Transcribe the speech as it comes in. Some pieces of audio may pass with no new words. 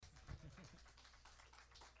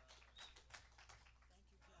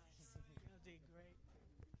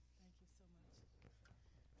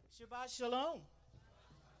Shabbat Shalom.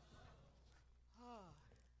 Ah,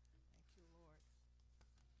 thank you, Lord.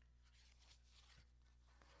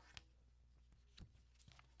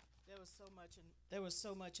 There was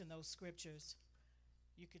so much in those scriptures.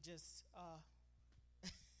 You could just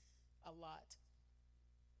a lot.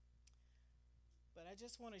 But I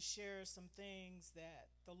just want to share some things that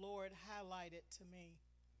the Lord highlighted to me,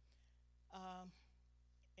 um,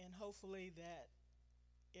 and hopefully that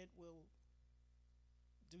it will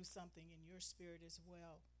do something in your spirit as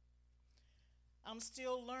well. I'm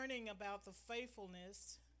still learning about the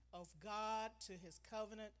faithfulness of God to his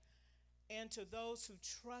covenant and to those who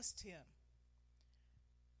trust him.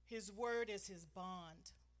 His word is his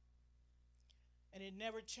bond, and it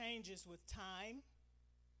never changes with time,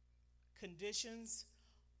 conditions,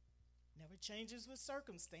 never changes with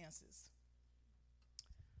circumstances.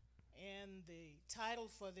 And the title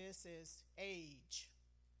for this is Age.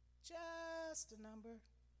 Just a number.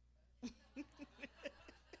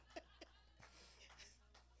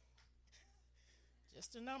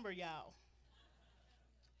 Just a number, y'all.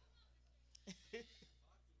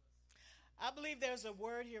 I believe there's a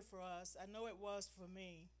word here for us. I know it was for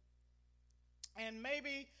me. And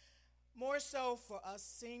maybe more so for us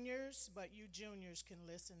seniors, but you juniors can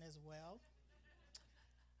listen as well.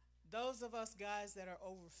 Those of us guys that are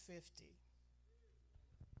over 50.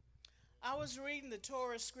 I was reading the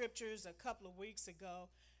Torah scriptures a couple of weeks ago,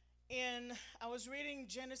 and I was reading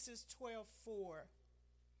Genesis 12:4,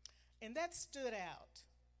 and that stood out.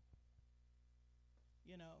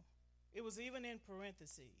 You know, it was even in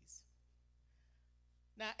parentheses.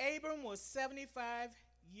 Now, Abram was 75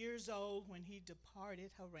 years old when he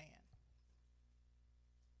departed Haran.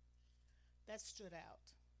 That stood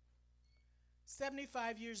out.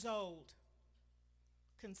 75 years old.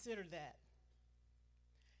 Consider that.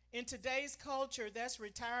 In today's culture, that's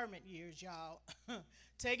retirement years, y'all.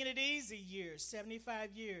 Taking it easy years,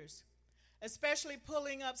 75 years. Especially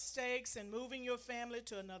pulling up stakes and moving your family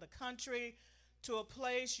to another country, to a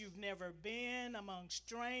place you've never been, among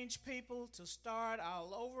strange people, to start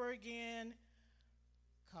all over again,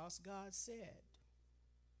 because God said.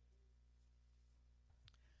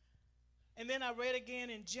 And then I read again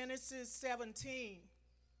in Genesis 17.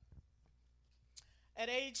 At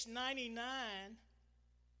age 99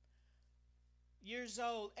 years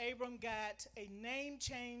old, Abram got a name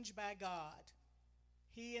change by God,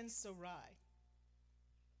 he and Sarai.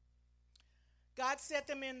 God set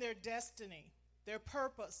them in their destiny, their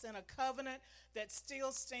purpose, and a covenant that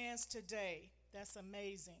still stands today. That's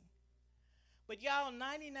amazing. But y'all,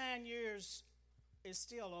 99 years is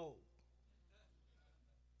still old.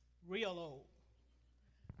 Real old.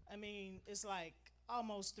 I mean, it's like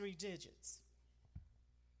almost 3 digits.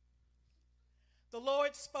 The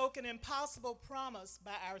Lord spoke an impossible promise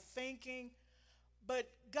by our thinking,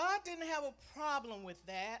 but God didn't have a problem with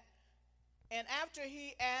that. And after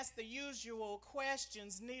he asked the usual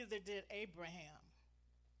questions, neither did Abraham.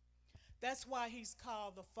 That's why he's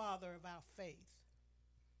called the father of our faith.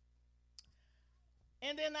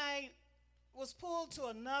 And then I was pulled to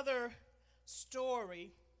another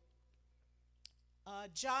story,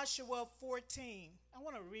 Joshua 14. I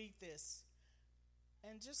want to read this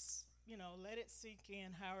and just, let it sink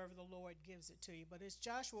in however the Lord gives it to you. But it's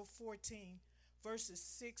Joshua 14, verses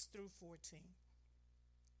 6 through 14.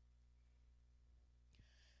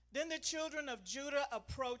 Then the children of Judah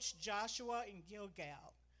approached Joshua in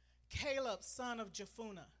Gilgal. Caleb, son of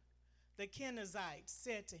Jephunneh, the Kenizzite,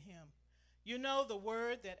 said to him, "You know the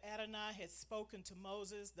word that Adonai had spoken to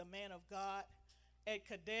Moses, the man of God, at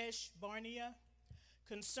Kadesh Barnea,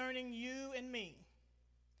 concerning you and me.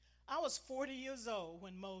 I was 40 years old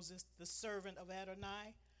when Moses, the servant of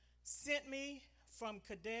Adonai, sent me from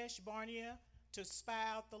Kadesh Barnea to spy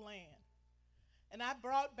out the land. And I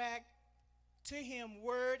brought back to him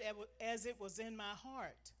word as it was in my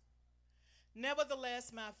heart.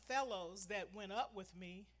 Nevertheless, my fellows that went up with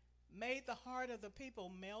me made the heart of the people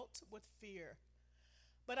melt with fear.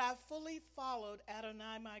 But I fully followed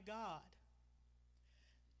Adonai my God.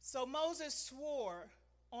 So Moses swore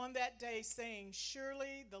on that day, saying,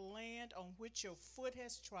 surely the land on which your foot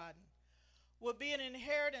has trodden will be an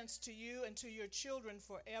inheritance to you and to your children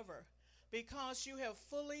forever, because you have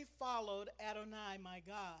fully followed Adonai my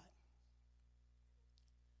God.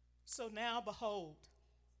 So now, behold,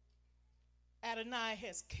 Adonai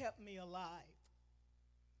has kept me alive,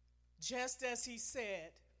 just as he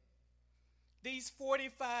said, these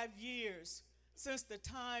 45 years since the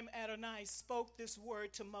time Adonai spoke this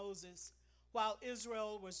word to Moses while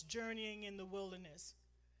Israel was journeying in the wilderness.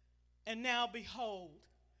 And now, behold,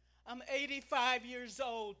 I'm 85 years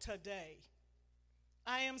old today.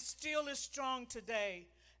 I am still as strong today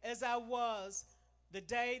as I was the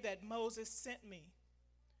day that Moses sent me.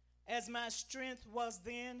 As my strength was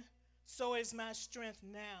then, so is my strength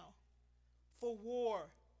now, for war,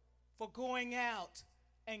 for going out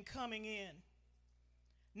and coming in.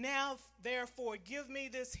 Now, therefore, give me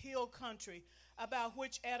this hill country about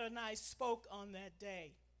which Adonai spoke on that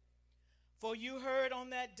day. For you heard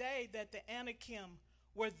on that day that the Anakim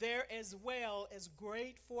were there as well as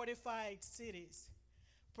great fortified cities.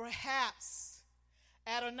 Perhaps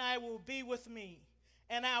Adonai will be with me,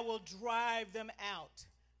 and I will drive them out,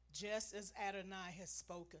 just as Adonai has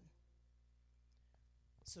spoken.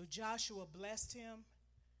 So Joshua blessed him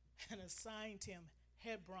and assigned him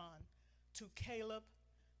Hebron to Caleb,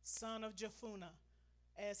 son of Jephunneh,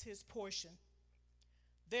 as his portion.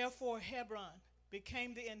 Therefore Hebron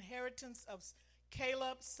became the inheritance of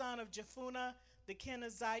Caleb, son of Jephunneh, the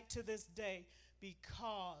Kenizzite, to this day,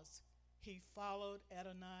 because he followed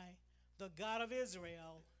Adonai, the God of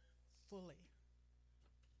Israel, fully.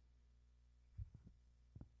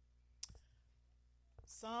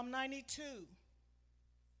 Psalm 92,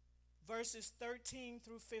 verses 13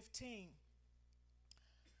 through 15.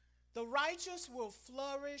 The righteous will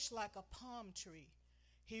flourish like a palm tree.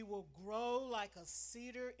 He will grow like a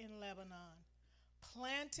cedar in Lebanon.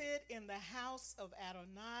 Planted in the house of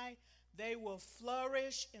Adonai, they will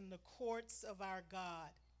flourish in the courts of our God.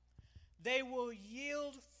 They will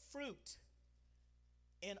yield fruit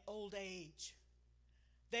in old age.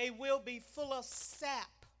 They will be full of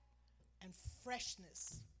sap and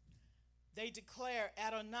freshness. They declare,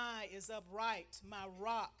 Adonai is upright, my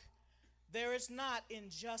rock. There is not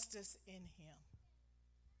injustice in him.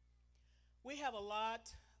 We have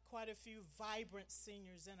quite a few vibrant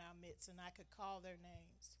seniors in our midst, and I could call their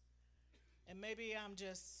names. And maybe I'm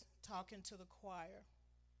just talking to the choir.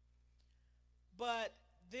 But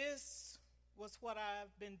this was what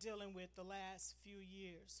I've been dealing with the last few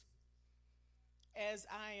years. As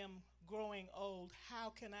I am growing old, how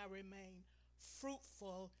can I remain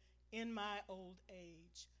fruitful in my old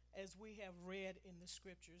age, as we have read in the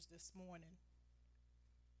scriptures this morning?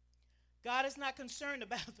 God is not concerned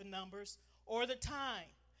about the numbers or the time.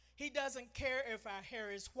 He doesn't care if our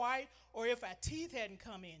hair is white or if our teeth hadn't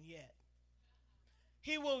come in yet.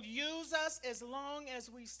 He will use us as long as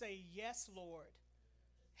we say, yes, Lord.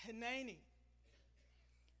 Hineni.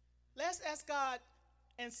 Let's ask God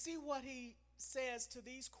and see what he says to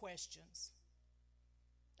these questions.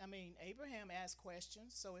 I mean, Abraham asked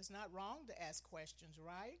questions, so it's not wrong to ask questions,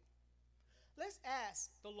 right? Let's ask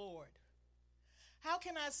the Lord, how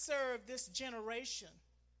can I serve this generation,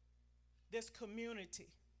 this community?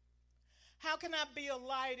 How can I be a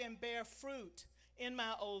light and bear fruit in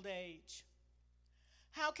my old age?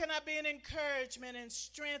 How can I be an encouragement and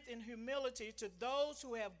strength and humility to those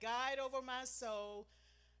who have guide over my soul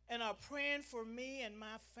and are praying for me and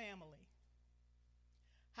my family?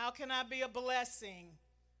 How can I be a blessing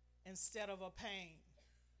instead of a pain?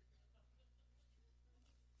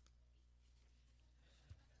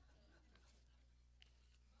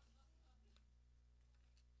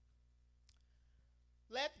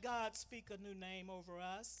 Let God speak a new name over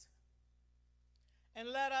us,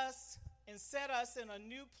 and set us in a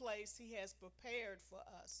new place he has prepared for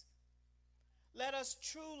us. Let us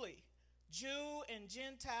truly, Jew and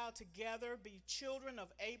Gentile together, be children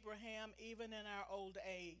of Abraham even in our old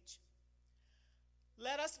age.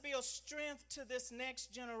 Let us be a strength to this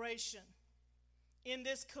next generation, in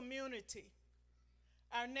this community,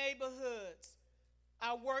 our neighborhoods,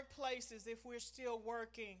 our workplaces if we're still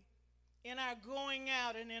working, in our going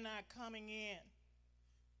out and in our coming in.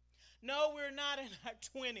 No, we're not in our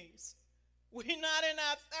 20s. We're not in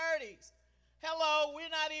our 30s. Hello, we're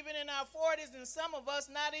not even in our 40s, and some of us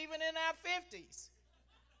not even in our 50s.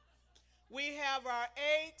 We have our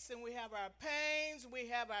aches and we have our pains, we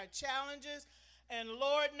have our challenges, and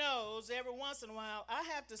Lord knows every once in a while I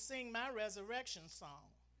have to sing my resurrection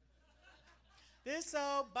song. This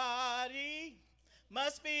old body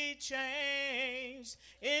must be changed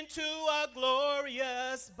into a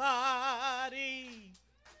glorious body.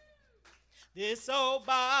 This old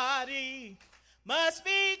body must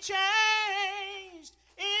be changed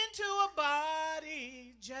into a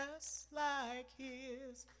body just like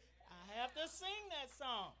his. I have to sing that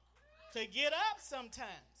song to get up sometimes.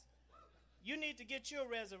 You need to get your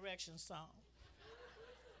resurrection song.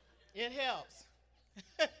 It helps.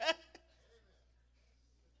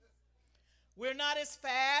 We're not as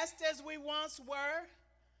fast as we once were,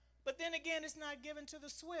 but then again, it's not given to the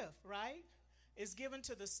swift, right? It's given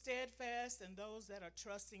to the steadfast and those that are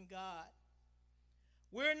trusting God.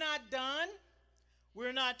 We're not done.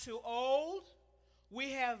 We're not too old.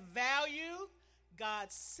 We have value. God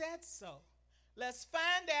said so. Let's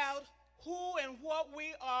find out who and what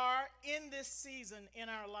we are in this season in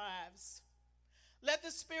our lives. Let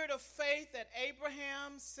the spirit of faith that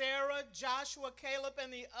Abraham, Sarah, Joshua, Caleb,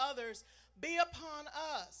 and the others be upon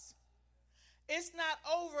us. It's not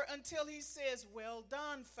over until he says, "Well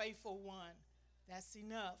done, faithful one." That's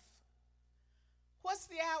enough. What's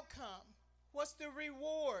the outcome? What's the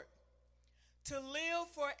reward? To live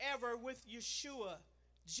forever with Yeshua,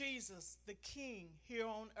 Jesus, the King, here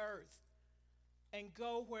on earth, and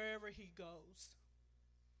go wherever he goes.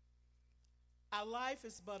 Our life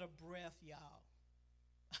is but a breath, y'all.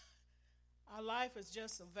 Our life is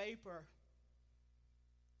just a vapor.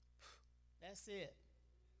 That's it.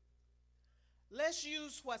 Let's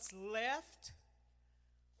use what's left,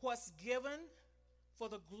 what's given, for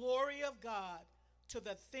the glory of God to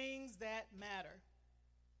the things that matter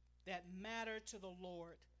to the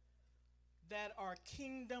Lord, that are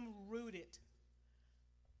kingdom rooted,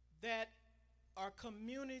 that are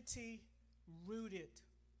community rooted.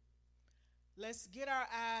 Let's get our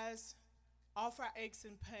eyes off our aches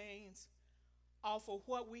and pains, off of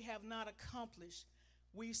what we have not accomplished.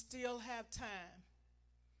 We still have time.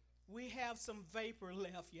 We have some vapor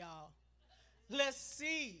left, y'all. Let's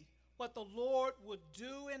see what the Lord would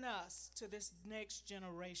do in us to this next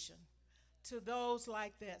generation, to those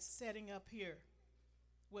like that setting up here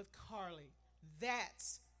with Carly.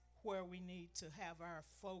 That's where we need to have our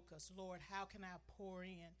focus. Lord, how can I pour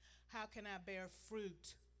in? How can I bear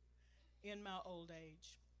fruit in my old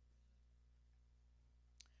age?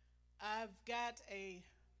 I've got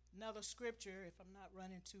another scripture, if I'm not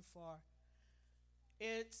running too far.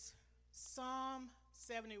 It's Psalm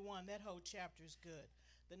 71. That whole chapter is good.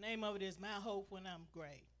 The name of it is My Hope When I'm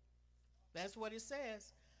Gray. That's what it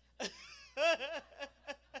says.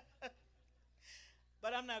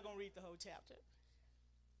 But I'm not going to read the whole chapter.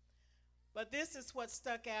 But this is what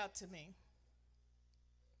stuck out to me.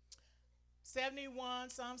 Psalm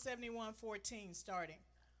 71:14 starting.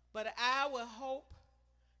 But I will hope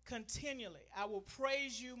continually. I will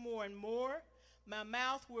praise you more and more. My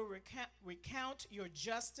mouth will recount your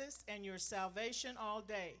justice and your salvation all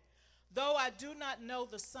day, though I do not know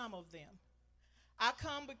the sum of them. I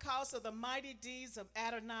come because of the mighty deeds of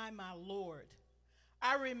Adonai, my Lord.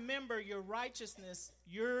 I remember your righteousness,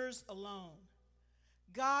 yours alone.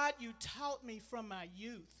 God, you taught me from my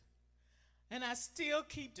youth, and I still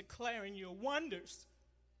keep declaring your wonders.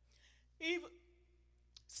 Even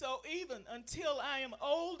until I am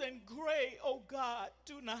old and gray, oh God,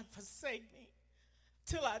 do not forsake me,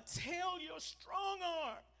 till I tell your strong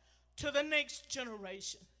arm to the next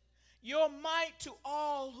generation, your might to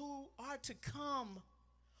all who are to come.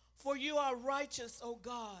 For you are righteous, O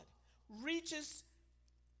God,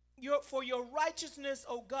 for your righteousness,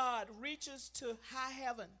 O God, reaches to high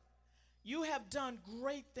heaven. You have done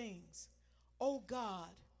great things, O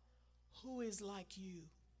God, who is like you?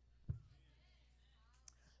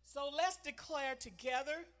 So let's declare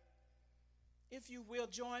together, if you will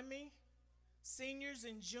join me, seniors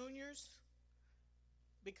and juniors,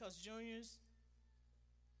 because juniors,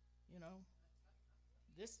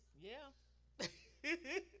 yeah.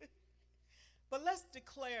 But let's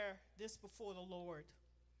declare this before the Lord.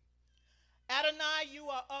 Adonai, you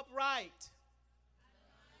are upright.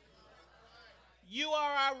 You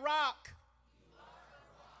are our rock.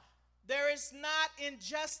 There is not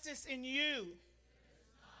injustice in you.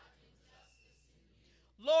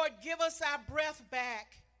 Lord, give us our breath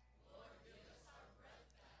back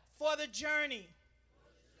for the journey.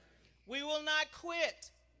 We will not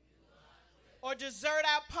quit or desert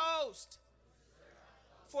our post,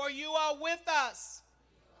 for you are with us.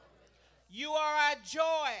 You are our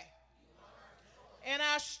joy and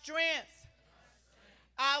our strength.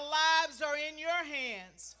 Our lives are in your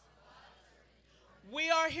hands.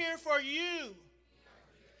 We are here for you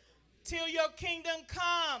till your kingdom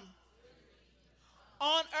come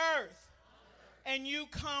on earth and you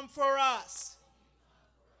come for us.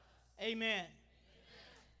 Amen.